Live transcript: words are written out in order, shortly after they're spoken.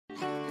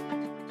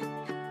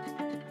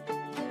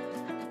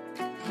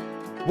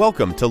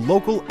Welcome to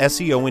Local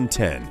SEO in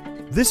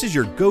 10. This is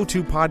your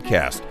go-to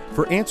podcast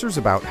for answers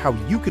about how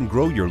you can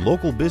grow your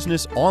local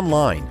business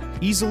online,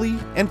 easily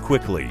and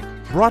quickly.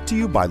 Brought to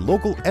you by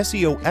local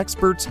SEO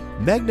experts,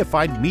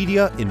 Magnified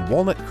Media in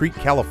Walnut Creek,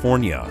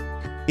 California.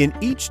 In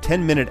each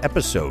 10-minute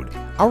episode,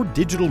 our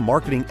digital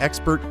marketing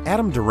expert,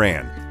 Adam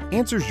Duran,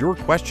 answers your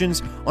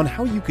questions on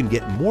how you can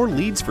get more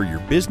leads for your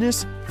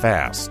business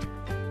fast.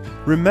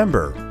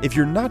 Remember, if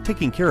you're not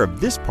taking care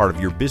of this part of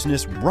your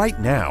business right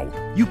now,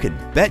 you can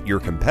bet your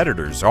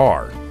competitors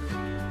are.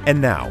 And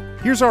now,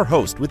 here's our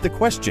host with the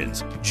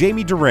questions,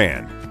 Jamie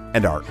Duran,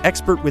 and our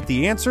expert with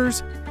the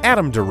answers,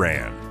 Adam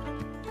Duran.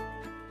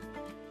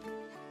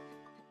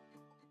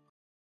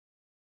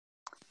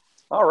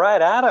 All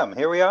right, Adam,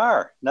 here we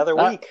are, another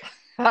week.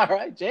 All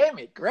right,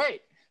 Jamie,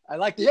 great. I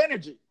like the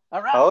energy.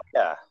 All right. Oh,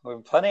 yeah, we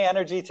have plenty of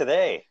energy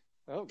today.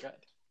 Oh,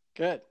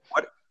 good.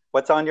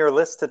 What's on your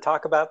list to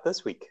talk about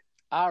this week?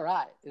 All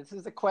right. This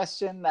is a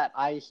question that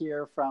I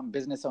hear from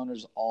business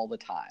owners all the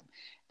time.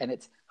 And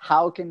it's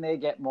how can they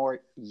get more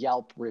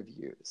Yelp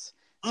reviews?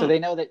 So they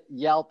know that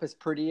Yelp is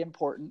pretty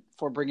important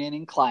for bringing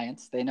in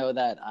clients. They know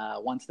that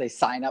once they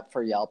sign up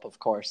for Yelp, of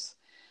course,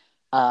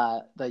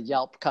 the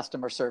Yelp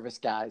customer service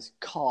guys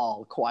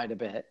call quite a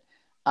bit. Is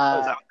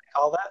that what they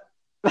call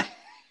that?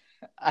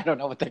 I don't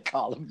know what they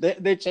call them.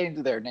 They change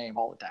their name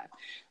all the time.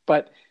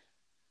 But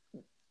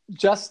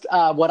just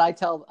what I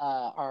tell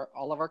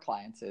all of our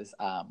clients is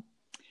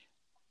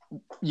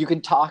you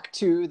can talk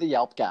to the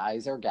Yelp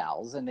guys or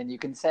gals, and then you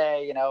can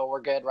say, we're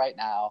good right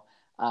now.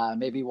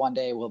 Maybe one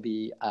day we'll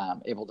be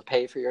able to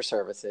pay for your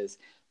services.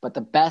 But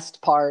the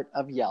best part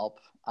of Yelp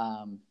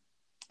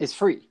is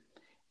free.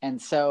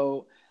 And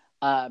so,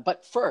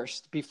 but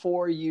first,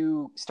 before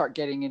you start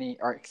getting any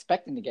or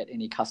expecting to get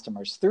any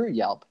customers through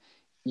Yelp,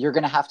 you're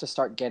going to have to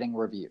start getting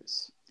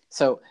reviews.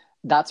 So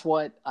that's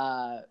why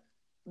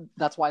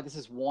this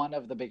is one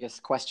of the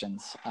biggest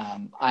questions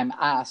I'm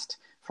asked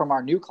from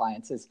our new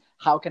clients is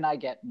how can I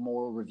get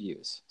more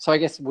reviews? So I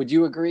guess, would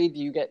you agree?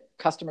 Do you get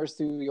customers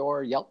through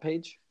your Yelp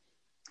page?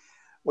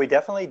 We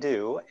definitely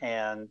do.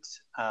 And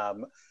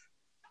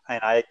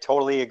I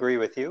totally agree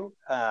with you.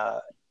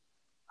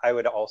 I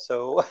would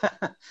also,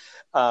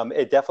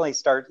 it definitely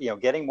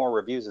getting more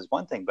reviews is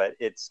one thing, but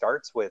it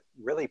starts with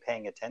really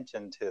paying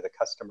attention to the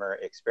customer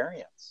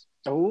experience.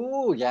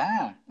 Oh,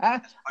 yeah.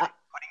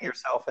 Putting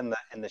yourself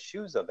in the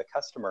shoes of the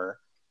customer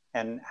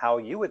and how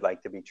you would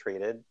like to be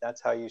treated.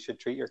 That's how you should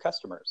treat your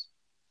customers.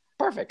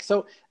 Perfect.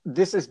 So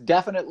this is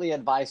definitely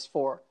advice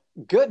for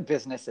good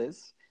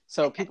businesses.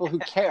 So people who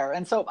care.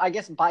 And so I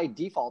guess by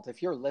default,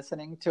 if you're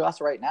listening to us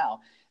right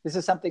now, this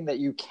is something that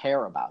you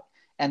care about.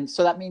 And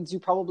so that means you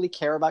probably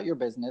care about your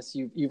business.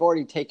 You've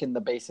already taken the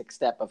basic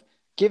step of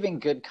giving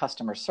good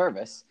customer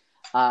service,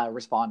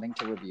 responding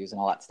to reviews and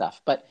all that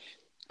stuff. But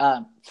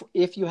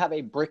if you have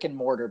a brick and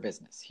mortar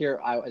business, here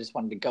I just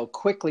wanted to go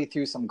quickly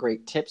through some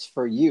great tips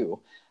for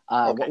you.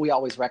 What we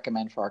always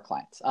recommend for our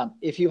clients.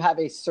 If you have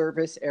a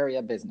service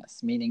area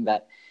business, meaning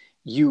that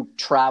you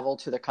travel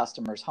to the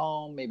customer's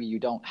home, maybe you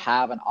don't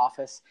have an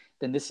office,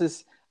 then this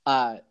is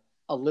a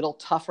little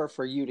tougher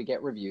for you to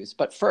get reviews.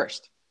 But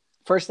first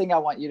thing I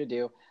want you to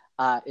do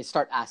is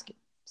start asking.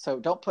 So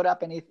don't put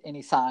up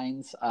any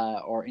signs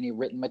or any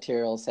written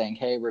material saying,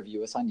 hey,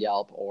 review us on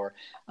Yelp, or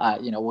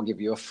we'll give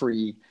you a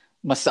free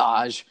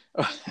massage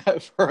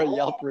for a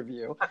Yelp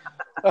review.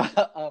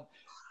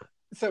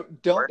 So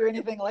don't do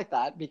anything like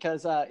that,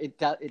 because it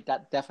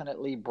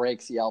definitely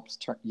breaks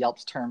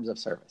Yelp's terms of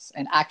service.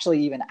 And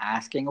actually even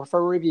asking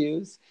for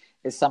reviews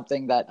is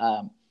something that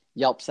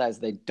Yelp says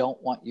they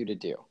don't want you to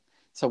do.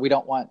 So I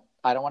don't want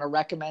to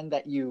recommend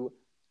that you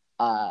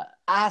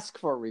ask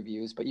for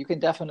reviews, but you can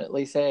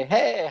definitely say,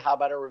 hey, how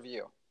about a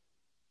review?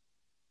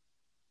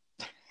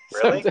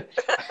 Really?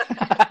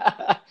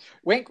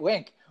 Wink,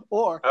 wink.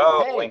 Or,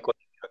 hey, wink, wink.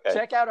 Okay.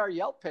 Check out our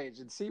Yelp page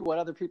and see what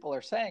other people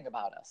are saying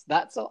about us.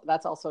 That's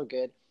also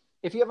good.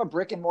 If you have a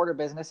brick and mortar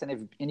business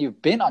and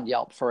you've been on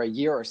Yelp for a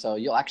year or so,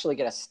 you'll actually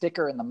get a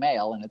sticker in the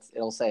mail, and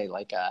it'll say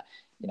like,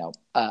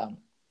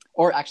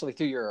 or actually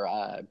through your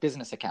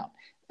business account,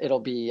 it'll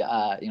be,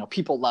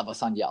 people love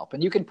us on Yelp,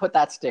 and you can put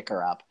that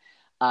sticker up.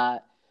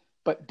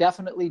 But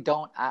definitely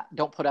don't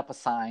put up a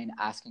sign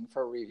asking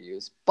for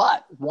reviews.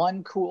 But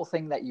one cool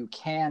thing that you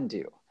can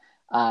do,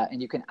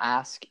 and you can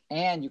ask,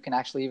 and you can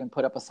actually even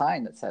put up a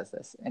sign that says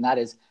this, and that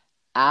is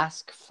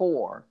ask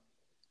for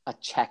a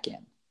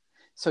check-in.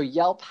 So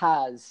Yelp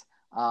has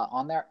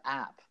on their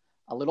app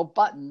a little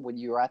button when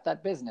you're at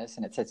that business,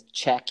 and it says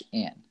check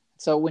in.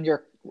 So when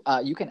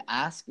you can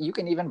ask, you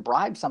can even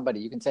bribe somebody.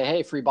 You can say,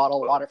 hey, free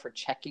bottle of water for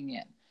checking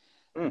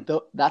in.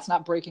 That's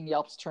not breaking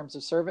Yelp's terms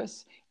of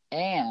service.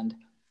 And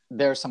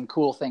there's some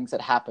cool things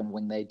that happen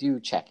when they do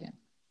check in.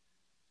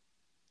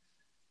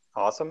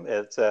 Awesome.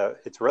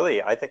 It's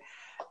really, I think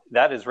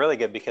that is really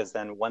good, because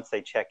then once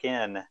they check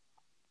in,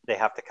 they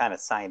have to kind of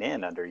sign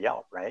in under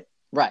Yelp, right?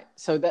 Right.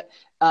 So that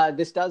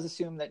this does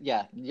assume that,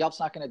 Yelp's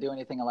not going to do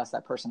anything unless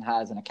that person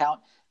has an account.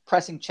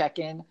 Pressing check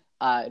in,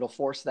 it'll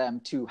force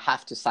them to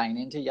have to sign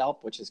into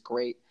Yelp, which is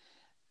great.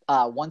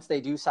 once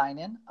they do sign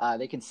in,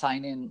 they can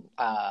sign in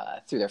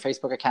through their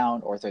Facebook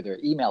account or through their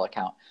email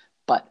account.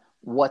 But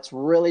what's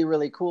really,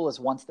 really cool is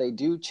once they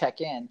do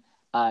check in,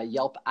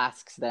 Yelp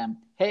asks them,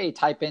 hey,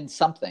 type in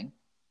something.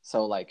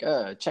 So like,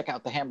 check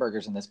out the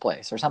hamburgers in this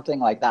place or something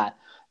like that.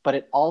 But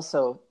it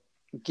also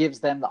gives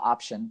them the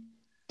option,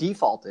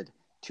 defaulted,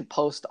 to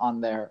post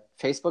on their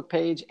Facebook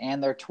page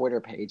and their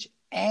Twitter page.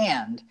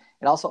 And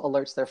it also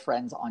alerts their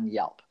friends on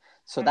Yelp.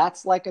 So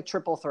that's like a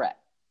triple threat.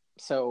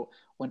 So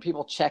when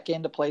people check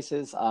into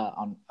places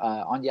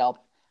on Yelp,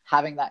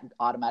 having that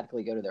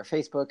automatically go to their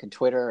Facebook and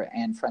Twitter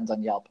and friends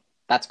on Yelp,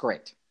 that's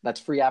great. That's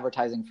free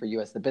advertising for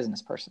you as the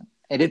business person.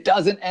 And it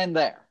doesn't end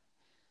there.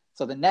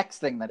 So the next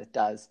thing that it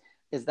does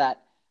is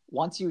that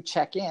once you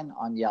check in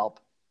on Yelp,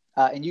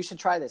 and you should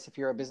try this if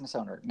you're a business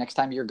owner. Next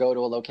time you go to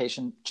a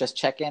location, just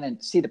check in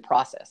and see the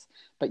process.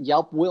 But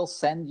Yelp will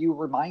send you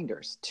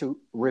reminders to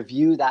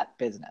review that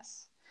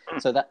business.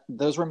 So that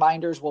those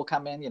reminders will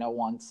come in,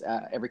 once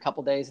every couple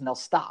of days, and they'll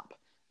stop.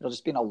 It'll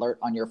just be an alert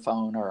on your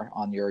phone or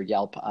on your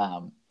Yelp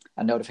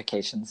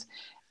notifications.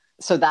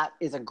 So that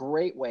is a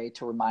great way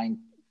to remind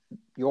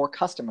your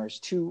customers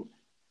to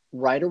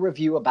write a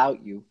review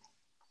about you.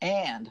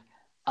 And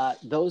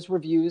those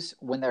reviews,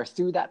 when they're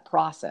through that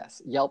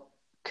process, Yelp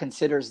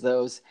considers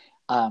those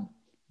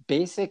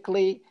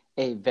basically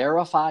a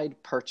verified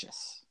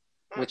purchase,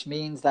 which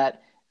means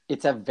that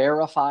it's a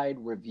verified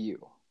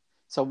review.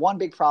 So one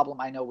big problem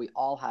I know we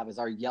all have is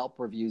our Yelp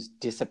reviews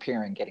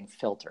disappearing, getting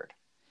filtered.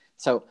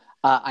 So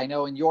I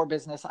know in your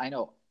business, I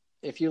know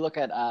if you look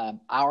at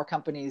our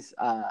company's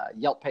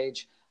Yelp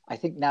page, I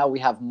think now we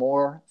have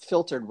more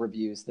filtered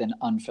reviews than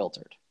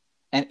unfiltered.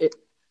 And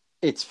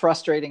it's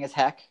frustrating as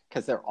heck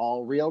because they're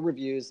all real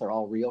reviews. They're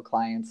all real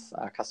clients,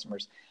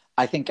 customers.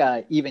 I think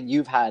even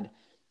you've had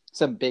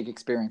some big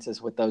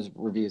experiences with those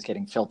reviews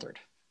getting filtered.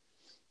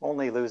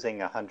 Only losing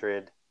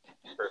 100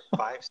 for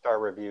 5-star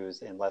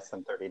reviews in less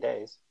than 30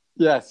 days.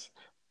 Yes,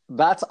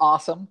 that's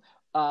awesome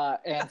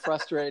and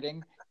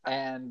frustrating.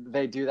 And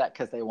they do that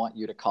because they want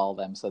you to call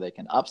them so they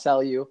can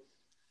upsell you.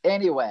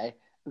 Anyway,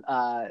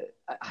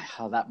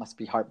 that must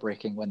be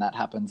heartbreaking when that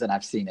happens. And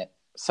I've seen it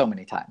so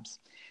many times.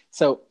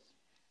 So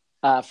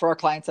for our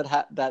clients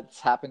that's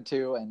happened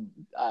to, and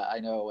I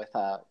know with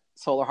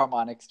Solar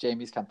Harmonics,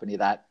 Jamie's company,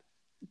 that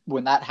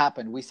when that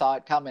happened, we saw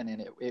it coming,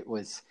 and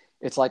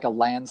it's like a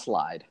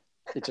landslide.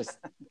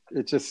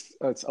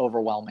 It's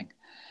overwhelming.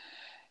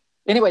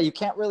 Anyway, you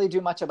can't really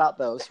do much about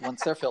those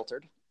once they're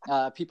filtered.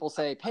 People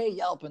say, pay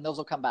Yelp and those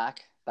will come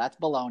back. That's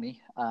baloney.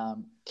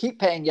 Keep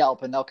paying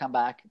Yelp and they'll come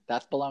back.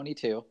 That's baloney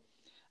too.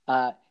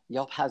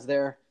 Yelp has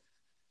their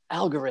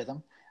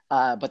algorithm,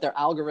 but their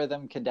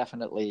algorithm can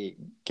definitely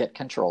get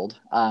controlled.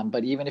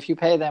 But even if you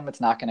pay them,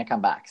 it's not going to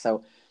come back.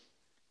 So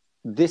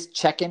this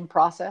check-in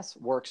process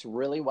works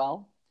really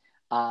well.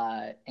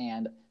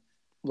 And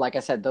like I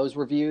said, those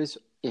reviews,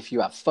 if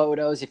you have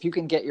photos, if you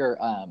can get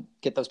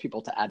those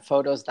people to add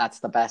photos, that's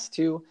the best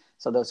too.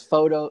 So those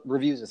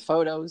reviews with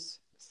photos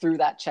through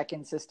that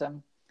check-in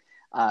system,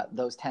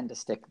 those tend to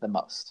stick the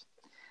most.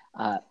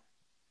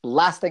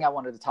 Last thing I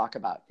wanted to talk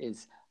about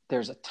is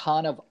there's a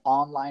ton of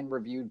online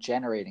review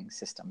generating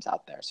systems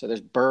out there. So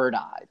there's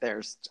Birdeye,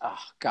 there's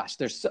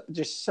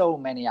just so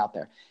many out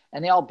there,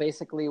 and they all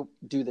basically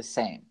do the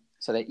same.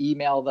 So they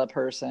email the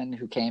person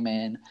who came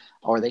in,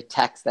 or they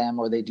text them,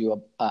 or they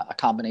do a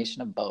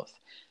combination of both.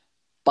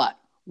 But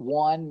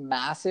one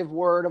massive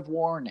word of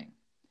warning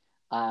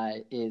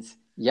is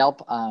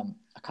Yelp.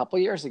 A couple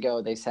years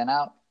ago, they sent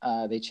out,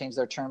 they changed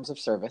their terms of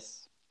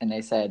service, and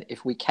they said,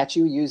 if we catch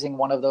you using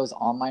one of those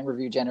online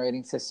review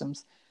generating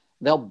systems,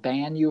 they'll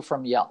ban you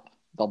from Yelp.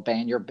 They'll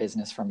ban your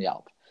business from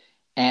Yelp.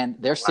 And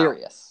they're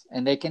serious.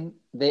 And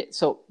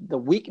so the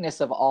weakness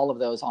of all of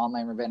those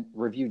online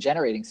review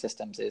generating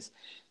systems is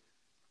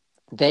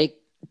they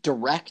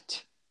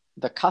direct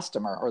the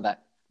customer or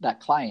that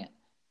client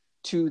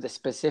to the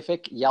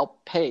specific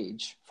Yelp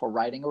page for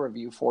writing a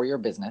review for your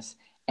business.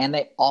 And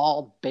they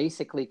all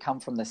basically come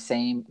from the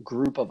same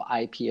group of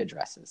IP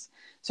addresses.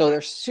 So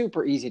they're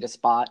super easy to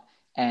spot.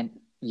 And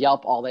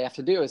Yelp, all they have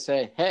to do is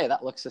say, hey,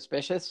 that looks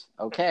suspicious.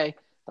 Okay.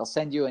 They'll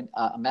send you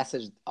a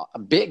message, a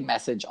big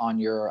message on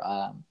your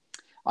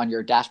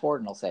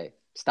dashboard, and they'll say,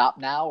 stop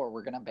now or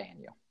we're going to ban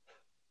you.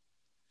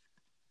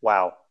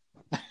 Wow.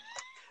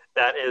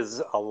 That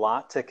is a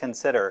lot to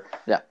consider.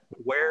 Yeah.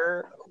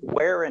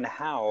 Where and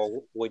how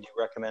would you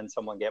recommend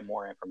someone get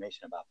more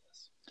information about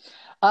this?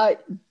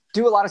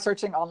 Do a lot of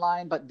searching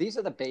online, but these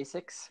are the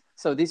basics.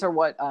 So these are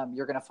what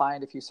you're going to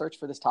find if you search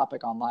for this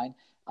topic online.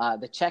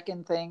 The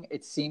check-in thing,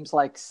 it seems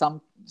like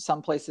some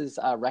places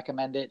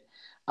recommend it.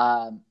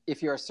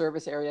 If you're a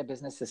service area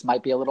business, this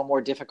might be a little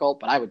more difficult,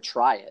 but I would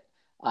try it.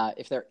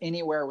 If they're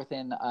anywhere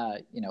within,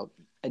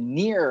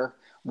 near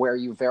where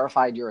you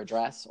verified your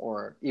address,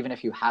 or even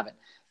if you haven't,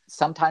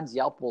 sometimes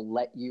Yelp will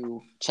let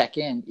you check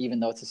in even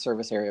though it's a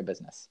service area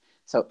business.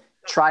 So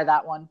try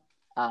that one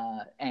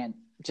and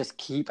just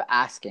keep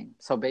asking.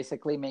 So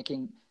basically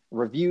making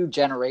review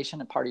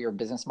generation a part of your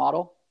business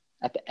model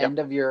at the end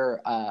of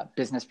your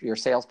business, your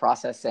sales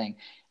process, saying,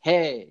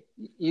 hey,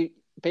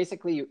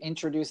 basically you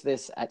introduce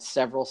this at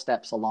several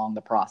steps along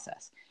the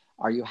process.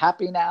 Are you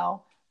happy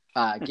now?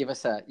 Give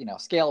us a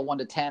scale of 1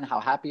 to 10. How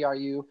happy are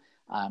you?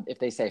 If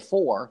they say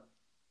 4,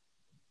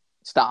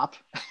 stop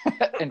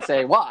and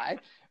say why,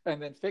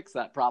 and then fix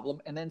that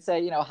problem, and then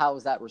say, how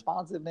is that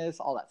responsiveness,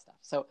 all that stuff.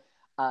 So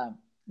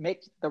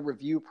make the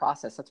review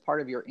process. That's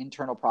part of your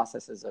internal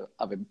processes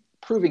of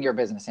improving your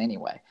business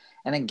anyway.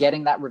 And then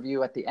getting that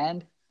review at the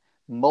end,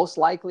 most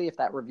likely if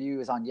that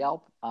review is on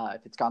Yelp,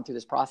 if it's gone through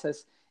this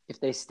process, if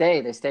they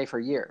stay for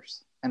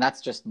years. And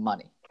that's just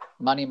money.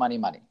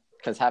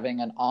 Because having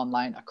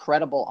a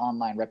credible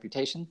online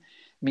reputation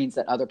means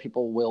that other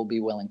people will be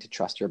willing to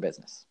trust your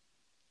business.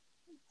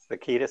 It's the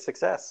key to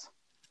success.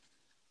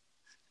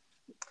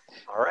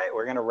 All right,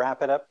 we're going to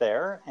wrap it up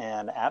there.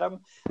 And Adam,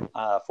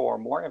 for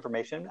more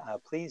information,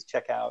 please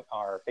check out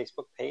our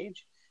Facebook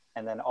page,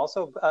 and then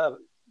also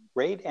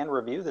rate and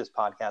review this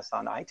podcast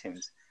on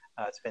iTunes.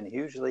 It's been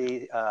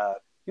hugely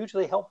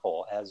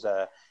helpful.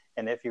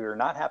 And if you're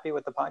not happy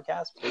with the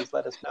podcast, please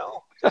let us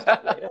know. Just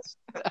don't rate us.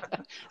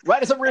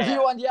 Write us a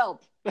review on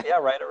Yelp. Yeah,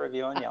 write a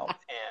review on Yelp.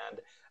 And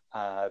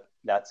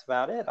that's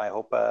about it. I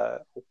hope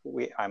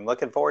I'm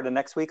looking forward to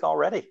next week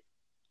already.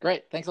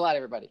 Great. Thanks a lot,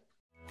 everybody.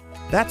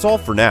 That's all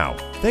for now.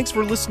 Thanks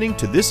for listening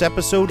to this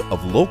episode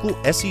of Local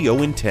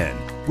SEO in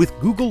 10 with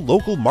Google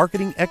local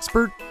marketing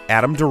expert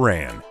Adam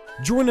Duran.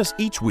 Join us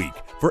each week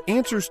for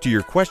answers to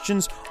your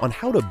questions on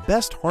how to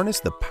best harness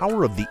the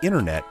power of the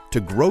internet to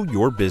grow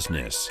your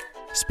business.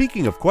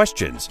 Speaking of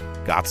questions,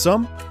 got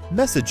some?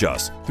 Message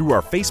us through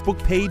our Facebook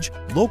page,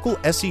 Local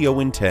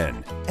SEO in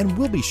 10, and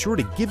we'll be sure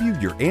to give you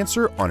your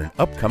answer on an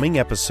upcoming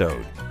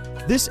episode.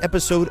 This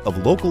episode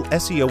of Local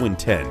SEO in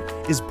 10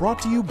 is brought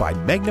to you by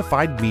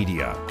Magnified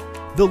Media,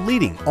 the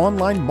leading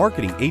online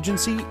marketing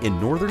agency in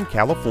Northern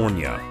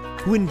California,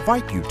 who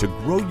invite you to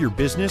grow your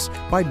business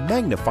by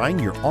magnifying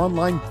your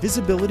online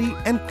visibility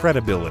and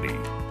credibility.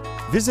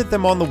 Visit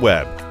them on the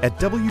web at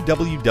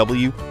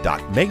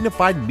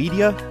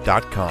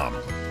www.magnifiedmedia.com.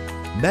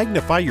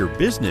 Magnify your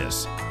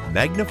business,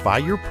 magnify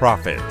your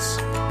profits.